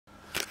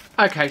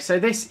Okay, so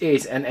this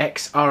is an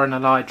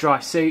ex-RNLI dry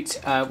suit.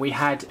 We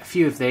had a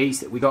few of these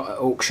that we got at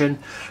auction,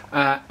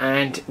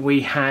 and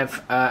we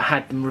have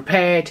had them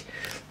repaired,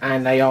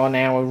 and they are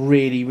now a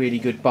really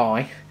good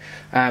buy.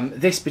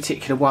 This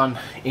particular one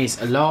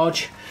is a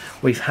large.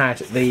 We've had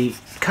the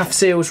cuff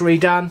seals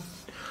redone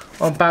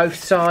on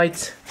both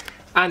sides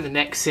and the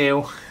neck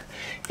seal.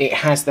 It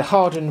has the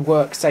hardened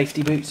work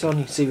safety boots on.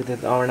 You can see with the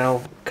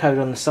RNL code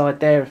on the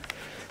side there,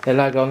 the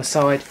logo on the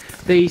side.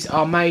 These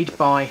are made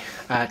by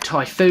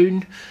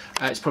Typhoon.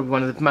 It's probably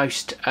one of the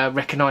most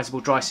recognisable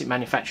dry suit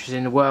manufacturers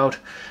in the world.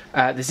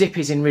 The zip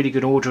is in really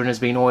good order and has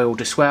been oiled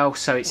as well,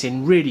 so it's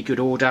in really good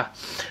order.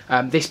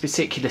 This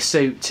particular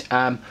suit,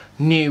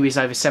 new, is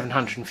over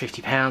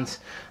 £750,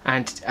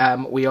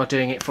 and we are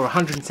doing it for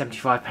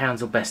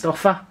 £175 or best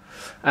offer.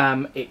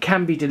 It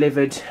can be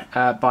delivered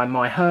by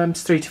My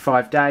Herms, 3 to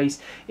 5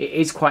 days. It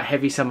is quite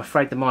heavy, so I'm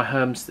afraid the My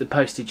Herms, the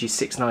postage is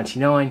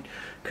 £6.99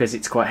 because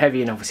it's quite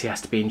heavy and obviously has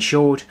to be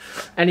insured.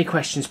 Any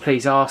questions,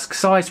 please ask.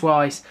 Size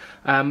wise,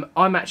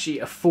 I'm actually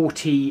a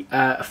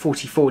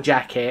 44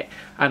 jacket,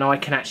 and I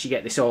can actually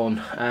get this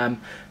on.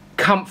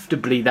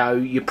 Comfortably though,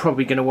 you're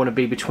probably going to want to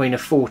be between a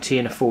 40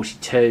 and a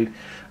 42,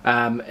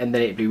 and then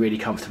it'd be really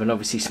comfortable and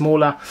obviously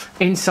smaller.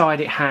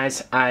 Inside it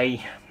has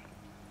a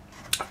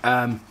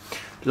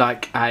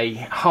like a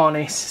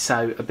harness,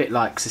 so a bit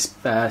like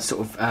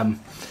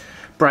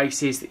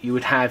braces that you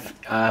would have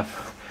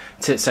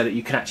so that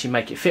you can actually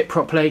make it fit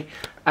properly.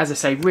 As I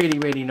say,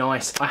 really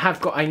nice. I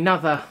have got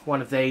another one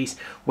of these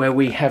where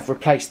we have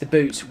replaced the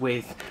boots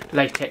with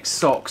latex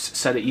socks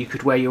so that you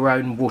could wear your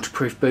own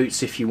waterproof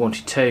boots if you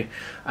wanted to.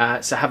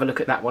 So have a look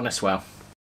at that one as well.